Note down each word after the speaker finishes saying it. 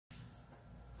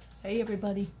Hey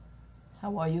everybody,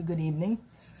 how are you? Good evening.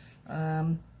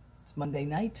 It's Monday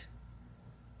night.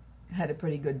 Had a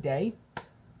pretty good day.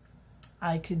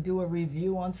 I could do a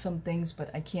review on some things, but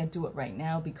I can't do it right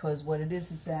now because what it is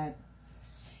that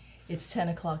it's 10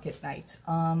 o'clock at night.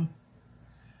 I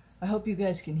hope you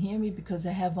guys can hear me because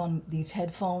I have on these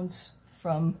headphones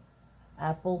from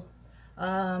Apple.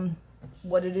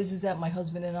 What it is that my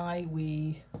husband and I,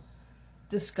 we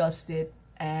discussed it,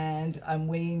 and I'm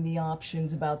weighing the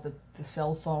options about the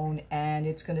cell phone, and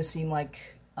it's going to seem like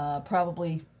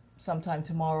probably sometime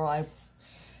tomorrow I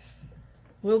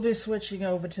will be switching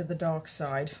over to the dark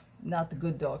side. Not the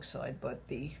good dark side, but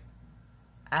the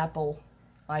Apple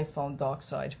iPhone dark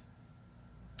side.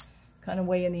 Kind of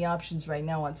weighing the options right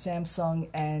now on Samsung,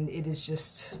 and it is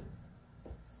just,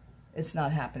 it's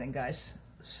not happening, guys.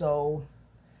 So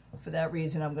for that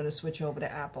reason, I'm going to switch over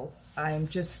to Apple. I'm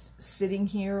just sitting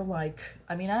here like,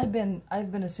 I mean, I've been a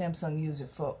Samsung user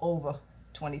for over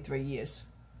 23 years.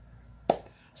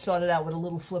 Started out with a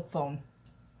little flip phone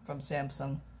from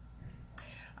Samsung.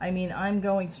 I mean, I'm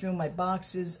going through my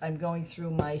boxes. I'm going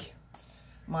through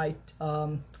my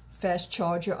fast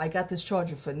charger. I got this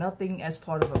charger for nothing as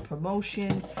part of a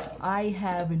promotion. I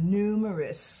have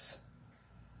numerous,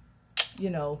 you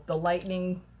know, the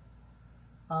lightning,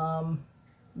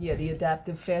 yeah, the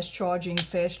adaptive fast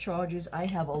chargers. I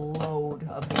have a load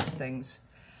of these things.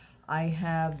 I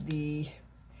have the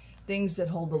things that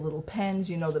hold the little pens,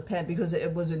 you know, the pen, because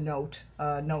it was a Note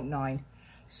 9.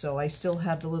 So I still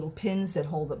have the little pins that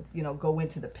hold the, you know, go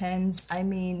into the pens. I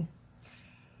mean,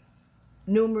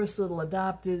 numerous little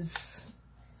adapters.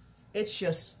 It's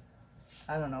just,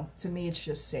 I don't know, to me it's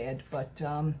just sad. But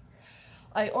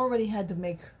I already had to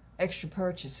make extra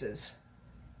purchases.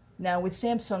 Now, with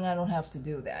Samsung, I don't have to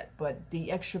do that, but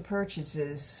the extra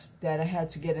purchases that I had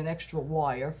to get an extra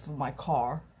wire for my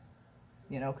car,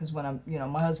 you know, because when I'm, you know,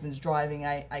 my husband's driving,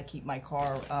 I keep my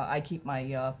car, I keep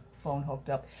my phone hooked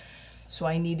up. So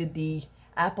I needed the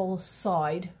Apple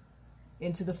side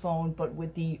into the phone, but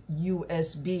with the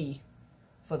USB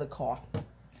for the car.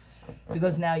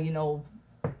 Because now, you know,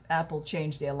 Apple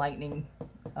changed their lightning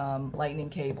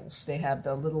cables. They have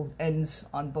the little ends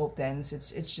on both ends.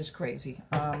 It's just crazy.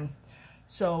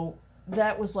 So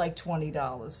that was like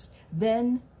 $20.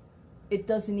 Then it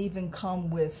doesn't even come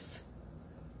with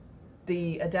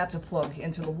the adapter plug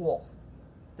into the wall.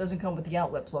 Doesn't come with the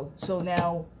outlet plug. So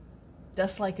now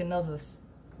that's like another,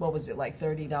 what was it, like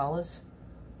 $30?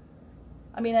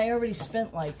 I mean, I already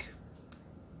spent like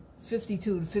 $52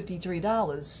 to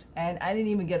 $53, and I didn't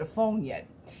even get a phone yet.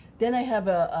 Then I have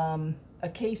a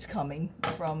case coming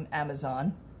from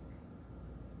Amazon.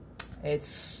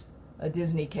 It's a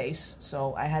Disney case,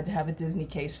 so I had to have a Disney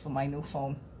case for my new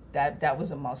phone. That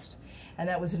was a must. And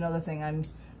that was another thing. I'm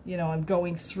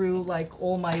going through like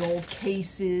all my old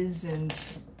cases, and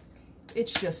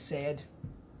it's just sad,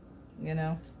 you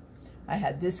know. I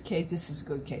had this case. This is a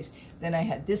good case. Then I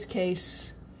had this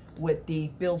case with the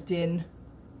built-in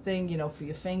thing, you know, for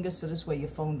your finger, so this way your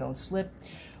phone don't slip,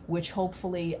 which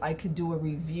hopefully I could do a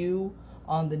review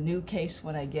on the new case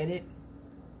when I get it.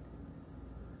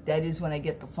 That is when I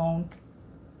get the phone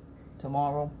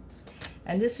tomorrow.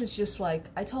 And this is just like,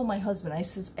 I told my husband, I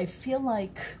says, I feel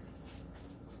like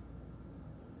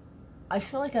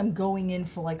I'm going in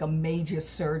for like a major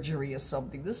surgery or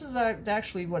something. This is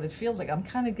actually what it feels like. I'm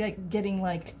kind of getting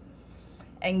like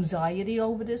anxiety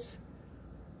over this.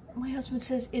 My husband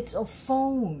says, it's a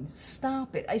phone.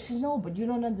 Stop it. I says, no, but you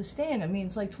don't understand. I mean,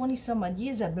 it's like 20-some odd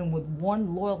years I've been with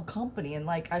one loyal company, and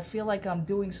like I feel like I'm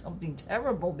doing something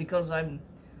terrible because I'm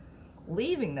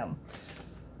leaving them.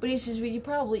 But he says, well, you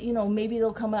probably, you know, maybe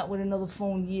they'll come out with another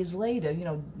phone years later, you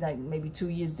know, like maybe 2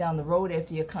 years down the road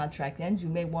after your contract ends, you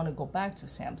may want to go back to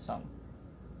Samsung.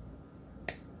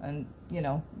 And, you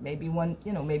know, maybe one,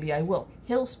 you know, maybe I will.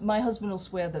 My husband will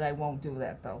swear that I won't do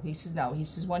that, though. He says, no. He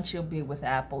says, once you'll be with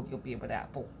Apple, you'll be with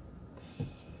Apple.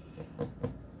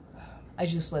 I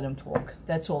just let him talk.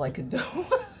 That's all I could do.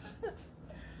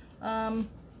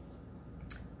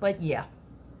 But, yeah.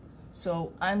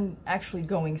 So, I'm actually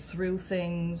going through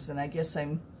things, and I guess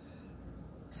I'm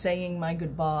saying my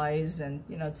goodbyes, and,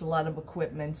 you know, it's a lot of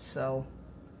equipment, so,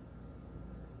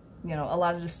 you know, a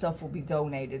lot of the stuff will be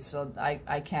donated, so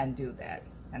I can do that,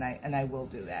 and I will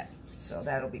do that. So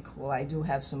that'll be cool. I do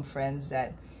have some friends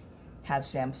that have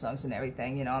Samsungs and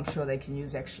everything. You know, I'm sure they can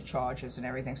use extra chargers and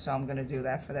everything, so I'm going to do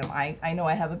that for them. I know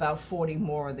I have about 40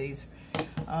 more of these.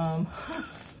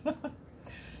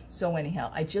 So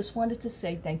anyhow, I just wanted to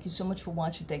say thank you so much for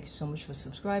watching. Thank you so much for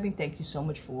subscribing. Thank you so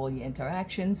much for all your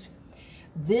interactions.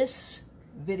 This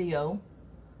video,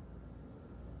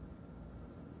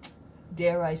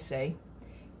 dare I say,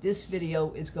 this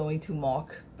video is going to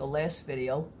mark the last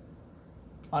video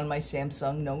on my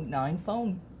Samsung Note 9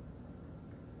 phone.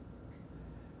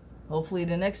 Hopefully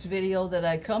the next video that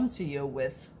I come to you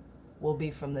with will be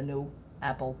from the new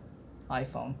Apple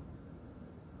iPhone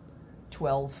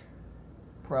 12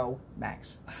 Pro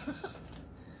Max.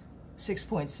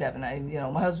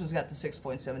 6.7. My husband's got the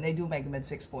 6.7. They do make them at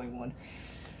 6.1.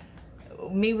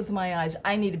 Me with my eyes,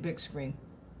 I need a big screen.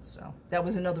 So that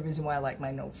was another reason why I like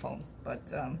my Note phone. But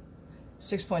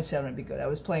 6.7 would be good. I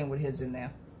was playing with his in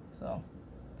there. So,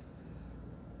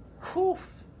 whew,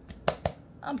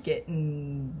 I'm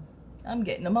getting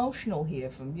emotional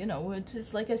here from,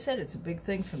 it's like I said, it's a big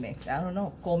thing for me. I don't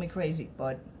know, call me crazy,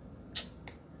 but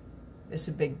it's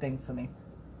a big thing for me.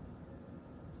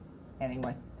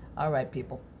 Anyway, all right,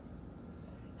 people.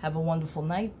 Have a wonderful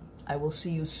night. I will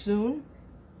see you soon.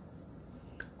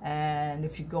 And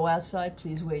if you go outside,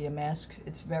 please wear your mask.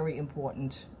 It's very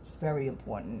important. It's very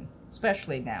important,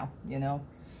 especially now,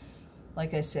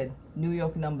 Like I said, New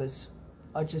York numbers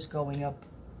are just going up.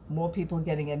 More people are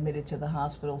getting admitted to the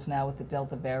hospitals now with the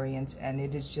Delta variant, and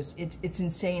it is just, it's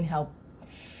insane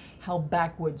how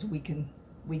backwards we can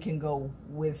go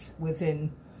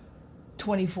within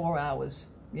 24 hours,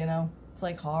 It's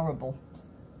like horrible.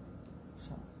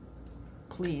 So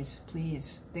please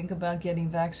think about getting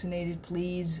vaccinated.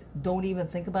 Please don't even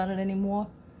think about it anymore.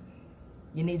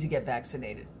 You need to get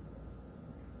vaccinated.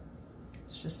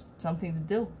 It's just something to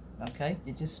do, okay?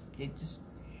 You just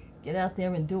get out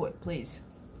there and do it, please.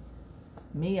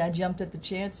 Me, I jumped at the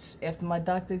chance after my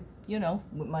doctor,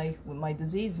 with my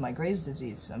disease, my Graves'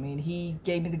 disease. I mean, he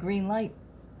gave me the green light.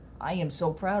 I am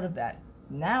so proud of that.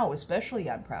 Now, especially,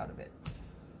 I'm proud of it.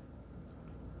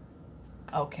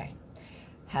 Okay.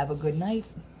 Have a good night.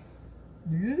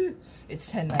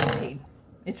 It's 10:19.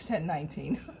 It's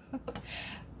 10:19.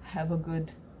 Have a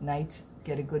good night.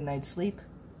 Get a good night's sleep.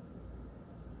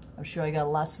 I'm sure I got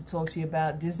lots to talk to you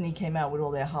about. Disney came out with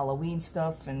all their Halloween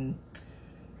stuff, and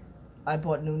I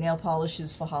bought new nail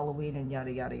polishes for Halloween and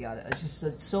yada, yada, yada. It's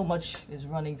just so much is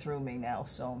running through me now.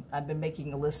 So I've been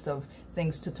making a list of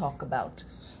things to talk about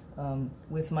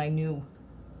with my new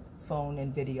phone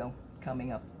and video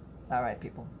coming up. All right,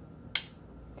 people.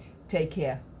 Take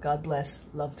care. God bless.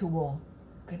 Love to all.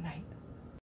 Good night.